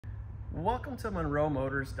Welcome to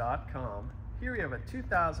MonroeMotors.com. Here we have a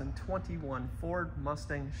 2021 Ford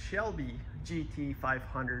Mustang Shelby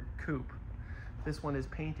GT500 Coupe. This one is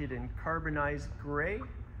painted in Carbonized Grey,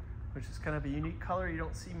 which is kind of a unique color. You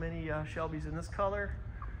don't see many Shelbys in this color.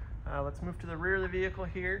 Let's move to the rear of the vehicle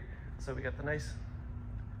here. So we got the nice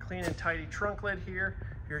clean and tidy trunk lid here.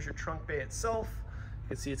 Here's your trunk bay itself. You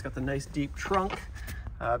can see it's got the nice deep trunk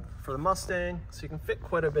for the Mustang, so you can fit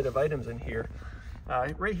quite a bit of items in here.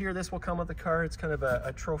 Right here, this will come with the car. It's kind of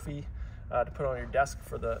a trophy to put on your desk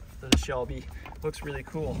for the Shelby. Looks really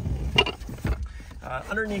cool.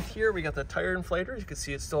 Underneath here, we got the tire inflator. You can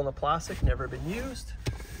see it's still in the plastic, never been used.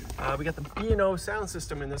 We got the B&O sound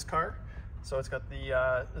system in this car. So it's got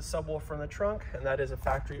the subwoofer in the trunk, and that is a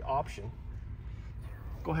factory option.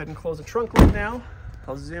 Go ahead and close the trunk lid now.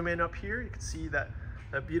 I'll zoom in up here. You can see that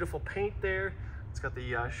beautiful paint there. It's got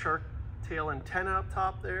the shark tail antenna up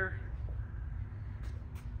top there.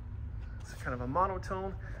 It's kind of a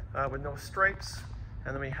monotone with no stripes.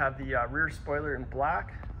 And then we have the rear spoiler in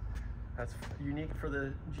black. That's unique for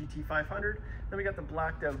the GT500. Then we got the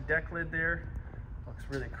blacked out deck lid there. Looks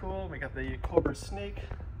really cool. We got the Cobra snake.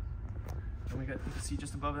 And you can see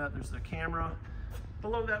just above that, there's the camera.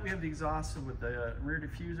 Below that, we have the exhaust with the rear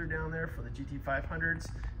diffuser down there for the GT500s.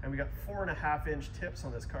 And we got 4.5-inch tips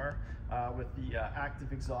on this car with the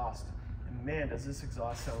active exhaust. And man, does this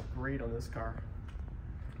exhaust sound great on this car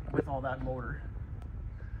with all that motor.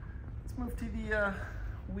 Let's move to the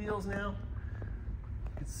wheels now.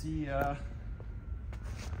 You can see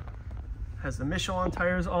has the Michelin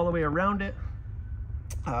tires all the way around it.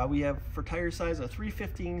 We have, for tire size, a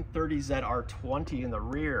 315/30 ZR20 in the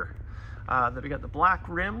rear. Then we got the black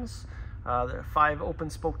rims, the 5 open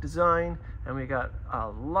spoke design, and we got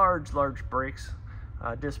large brakes,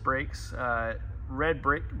 disc brakes,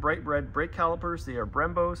 bright red brake calipers. They are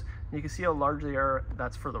Brembos. And you can see how large they are.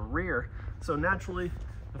 That's for the rear. So naturally,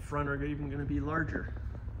 the front are even going to be larger.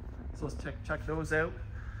 So let's check those out.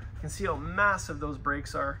 You can see how massive those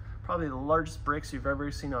brakes are. Probably the largest brakes you've ever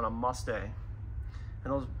seen on a Mustang.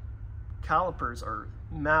 And those calipers are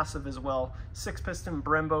massive as well. 6-piston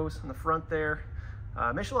Brembos in the front there.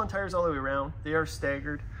 Michelin tires all the way around. They are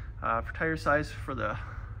staggered. For tire size for the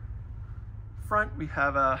front, we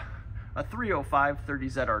have a 305/30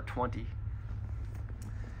 ZR20.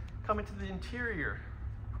 Coming to the interior,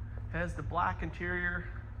 it has the black interior.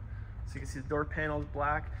 So you can see the door panel is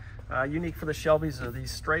black. Unique for the Shelbys are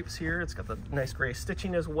these stripes here. It's got the nice gray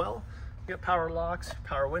stitching as well. You got power locks,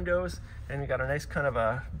 power windows, and you got a nice kind of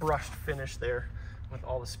a brushed finish there with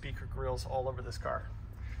all the speaker grills all over this car.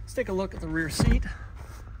 Let's take a look at the rear seat.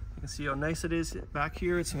 You can see how nice it is back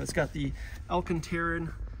here. So it's got the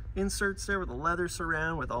Alcantara inserts there with the leather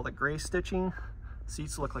surround with all the gray stitching.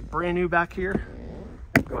 Seats look like brand new back here.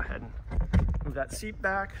 Go ahead and move that seat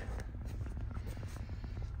back.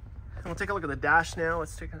 And we'll take a look at the dash now.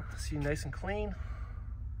 Let's see nice and clean.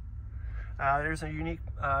 There's a unique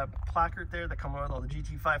placard there that comes with all the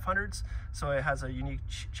GT500s. So it has a unique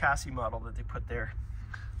chassis model that they put there.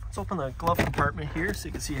 Let's open the glove compartment here so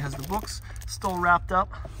you can see it has the books still wrapped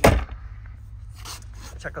up.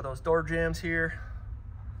 Check out those door jambs here.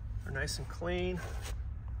 They're nice and clean.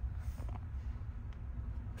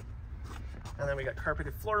 And then we got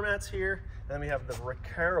carpeted floor mats here. And then we have the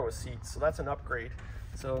Recaro seats. So that's an upgrade.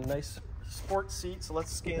 So nice sport seat. So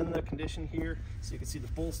let's scan the condition here so you can see the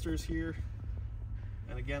bolsters here.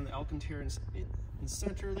 And again, the Alcantara in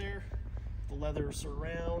center there, the leather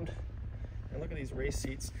surround. And look at these race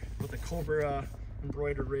seats with the Cobra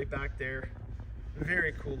embroidered right back there.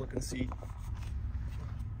 Very cool looking seat.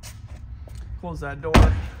 Close that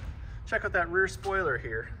door. Check out that rear spoiler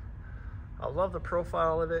here. I love the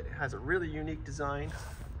profile of it. It has a really unique design,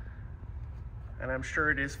 and I'm sure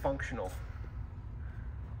it is functional.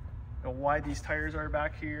 Now, why these tires are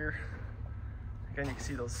back here. Again, you can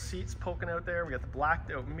see those seats poking out there. We got the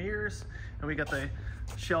blacked out mirrors, and we got the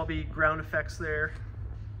Shelby ground effects there.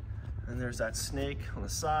 And there's that snake on the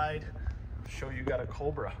side. Show you got a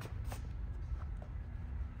Cobra.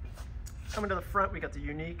 Coming to the front, we got the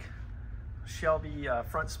unique Shelby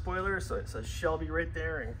front spoiler. So it says Shelby right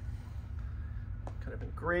there and kind of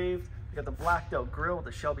engraved. We got the blacked out grille with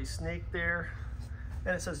the Shelby snake there.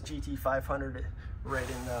 And it says GT500 right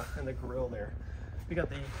in the grille there. We got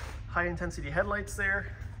the high intensity headlights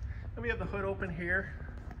there. And we have the hood open here.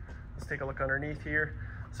 Let's take a look underneath here.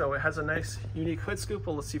 So it has a nice unique hood scoop.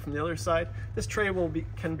 Well, let's see from the other side. This tray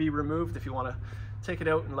can be removed if you want to take it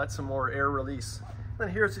out and let some more air release. And then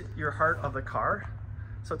here's your heart of the car.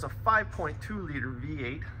 So it's a 5.2-liter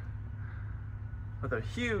V8 with a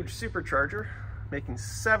huge supercharger making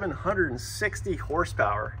 760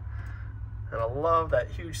 horsepower. And I love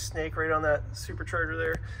that huge snake right on that supercharger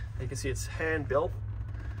there. You can see it's hand built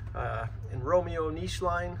in Romeo niche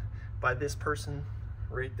line by this person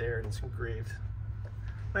right there, and it's engraved.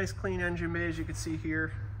 Nice clean engine bay, as you can see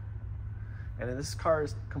here. And this car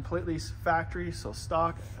is completely factory, so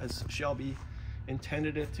stock as Shelby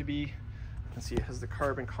intended it to be. You can see it has the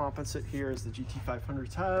carbon composite here as the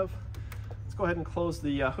GT500s have. Let's go ahead and close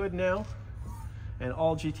the hood now. And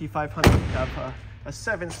all GT500s have a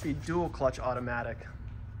 7-speed dual clutch automatic.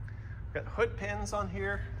 Got hood pins on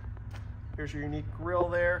here. Here's your unique grille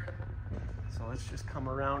there. So let's just come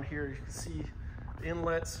around here. You can see the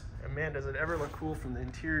inlets. And man, does it ever look cool from the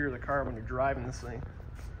interior of the car when you're driving this thing.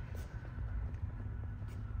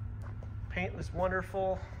 Paint is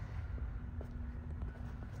wonderful.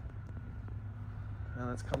 And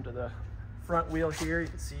let's come to the front wheel here. You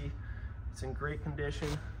can see it's in great condition.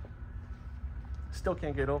 Still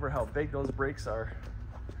can't get over how big those brakes are.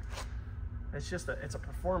 It's a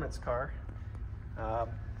performance car.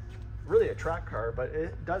 Really a track car, but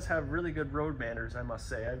it does have really good road manners, I must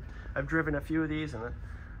say. I've driven a few of these, and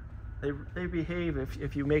they behave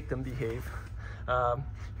if you make them behave.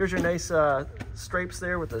 Here's your nice stripes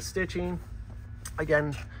there with the stitching.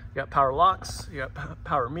 Again, you got power locks, you got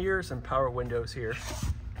power mirrors, and power windows here.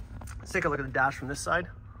 Let's take a look at the dash from this side.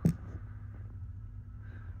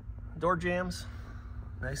 Door jambs,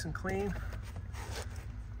 nice and clean.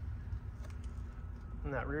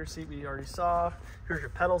 And that rear seat we already saw. Here's your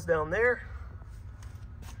pedals down there.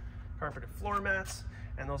 Carpeted floor mats,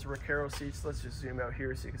 and those Recaro seats. Let's just zoom out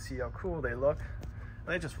here so you can see how cool they look. And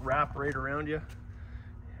they just wrap right around you.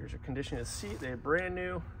 Here's your condition of the seat. They're brand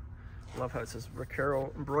new. Love how it says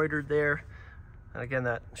Recaro embroidered there. And again,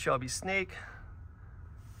 that Shelby snake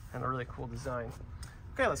and a really cool design.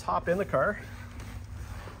 Okay, let's hop in the car.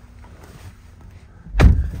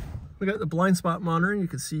 We got the blind spot monitoring. You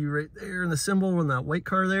can see right there in the symbol on that white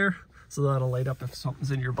car there. So that'll light up if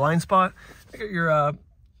something's in your blind spot. We got your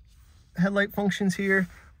headlight functions here,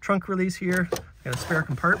 trunk release here. Got a spare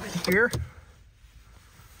compartment here.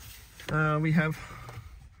 We have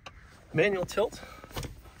manual tilt,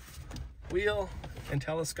 wheel, and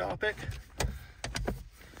telescopic.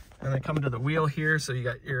 And then coming to the wheel here, so you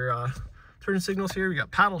got your turn signals here. You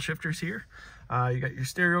got paddle shifters here. You got your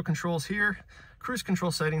stereo controls here. Cruise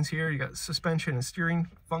control settings here. You got suspension and steering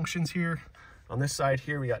functions here. On this side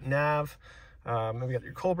here, we got nav. And we got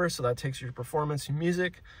your Cobra, so that takes your performance and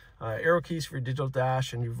music. Arrow keys for your digital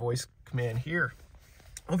dash and your voice command here.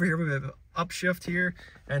 Over here, we have upshift here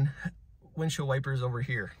and windshield wipers over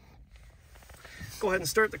here. Go ahead and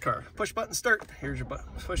start the car. Push button start. Here's your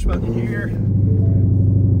push button here.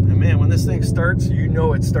 And man, when this thing starts, you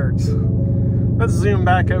know it starts. Let's zoom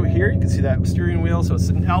back out here. You can see that steering wheel. So it's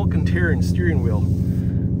an Alcantara steering wheel.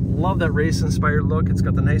 Love that race-inspired look. It's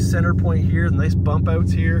got the nice center point here, the nice bump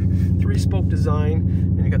outs here, 3-spoke design,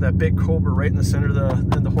 and you got that big Cobra right in the center of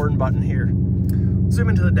the horn button here. Zoom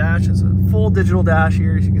into the dash. It's a full digital dash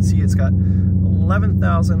here. As you can see, it's got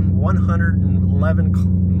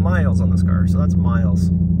 11,111 miles on this car, so that's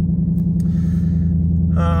miles.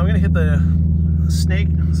 I'm gonna hit the snake,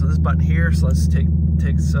 so this button here. So let's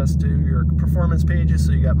takes us to your performance pages.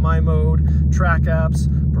 So you got my mode, track apps,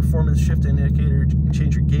 performance shift indicator. You can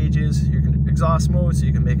change your gauges, your exhaust mode, so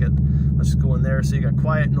you can make it. Let's just go in there. So you got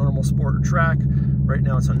quiet, normal, sport, or track. Right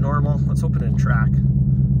now it's on normal. Let's open it in track.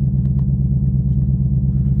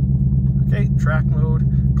 Okay, track mode,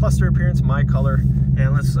 cluster appearance, my color,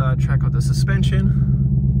 and let's check out the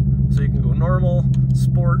suspension. So you can go normal,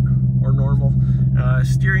 sport, or normal.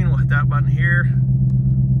 Steering, we'll hit that button here.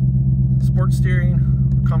 Sport steering,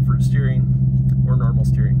 comfort steering, or normal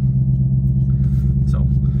steering. So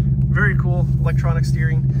very cool electronic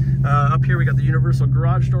steering. Up here we got the universal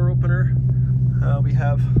garage door opener. We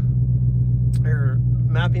have our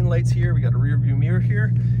mapping lights here. We got a rear view mirror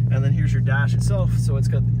here, and then here's your dash itself. So it's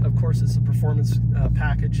got, of course, it's a performance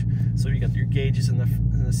package. So you got your gauges in the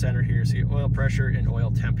center here. So you got oil pressure and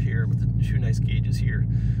oil temp here with the 2 nice gauges here,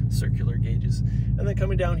 circular gauges. And then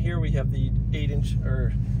coming down here, we have the 8-inch,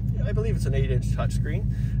 or I believe it's an 8-inch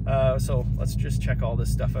touchscreen. So let's just check all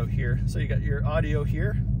this stuff out here. So you got your audio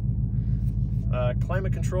here,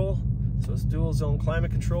 climate control. So it's dual zone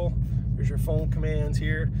climate control. Here's your phone commands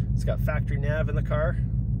here. It's got factory nav in the car.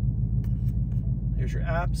 Here's your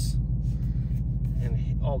apps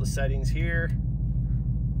and all the settings here.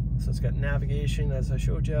 So it's got navigation, as I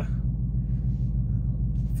showed you,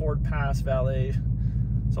 forward pass, valet.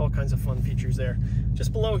 It's all kinds of fun features there.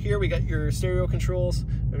 Just below here, we got your stereo controls.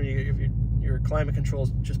 I mean, you have your climate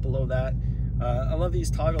controls just below that. I love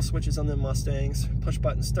these toggle switches on the Mustangs. Push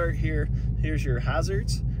button start here. Here's your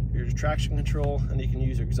hazards. Here's your traction control, and you can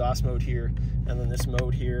use your exhaust mode here, and then this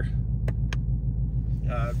mode here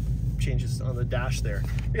changes on the dash there.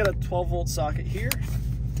 We got a 12-volt socket here,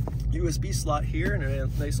 USB slot here, and a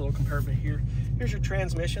nice little compartment here. Here's your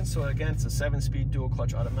transmission. So again, it's a 7-speed dual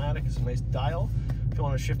clutch automatic. It's a nice dial. If you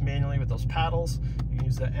want to shift manually with those paddles, you can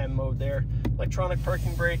use the M mode there. Electronic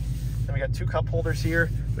parking brake. Then we got 2 cup holders here.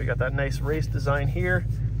 We got that nice race design here.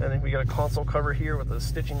 And then we got a console cover here with the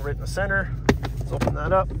stitching right in the center. Let's open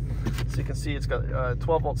that up. So you can see it's got a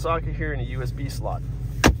 12-volt socket here and a USB slot.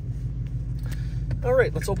 All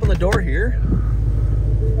right, let's open the door here.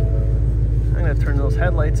 I'm gonna turn those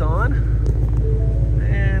headlights on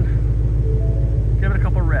and give it a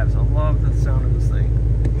couple revs. I love the sound of this thing.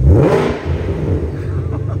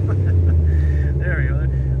 There we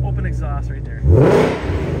go, open exhaust right there.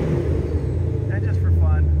 And just for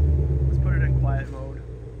fun, let's put it in quiet mode.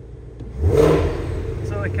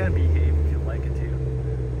 So it can behave if you like it to,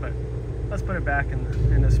 but let's put it back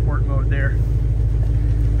in the sport mode there.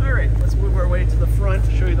 All right, let's move our way to the front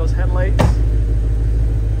to show you those headlights.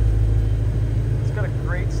 It's got a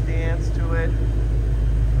great stance to it.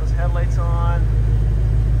 Those headlights on.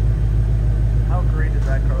 How great does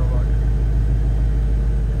that car look?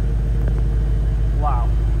 Wow,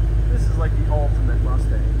 this is like the ultimate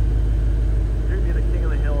Mustang. You'd be the king of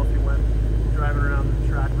the hill if you went driving around the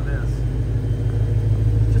track with this.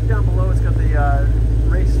 Just down below, it's got the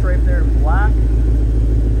race stripe there in black. You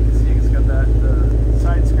can see it's got that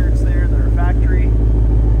side skirts there that are factory.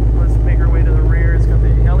 Let's make our way to the rear. It's got the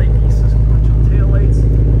LED sequential taillights.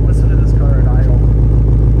 Listen to this car at idle.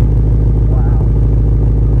 Wow.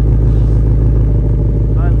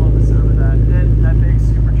 I love the sound of that. And that big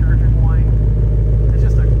supercharger whine. It's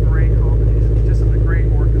just a great combination. It's just a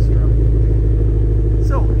great orchestra.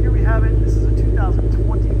 So here we have it. This is a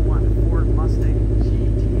 2021 Ford Mustang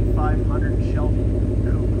GT500 Shelby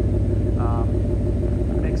Coupe.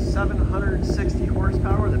 Makes 760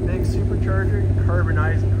 horsepower, the big supercharger,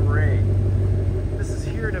 Carbonized Grey. This is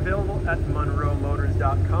here and available at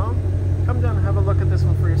MonroeMotors.com. Come down and have a look at this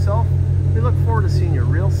one for yourself. We look forward to seeing you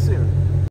real soon.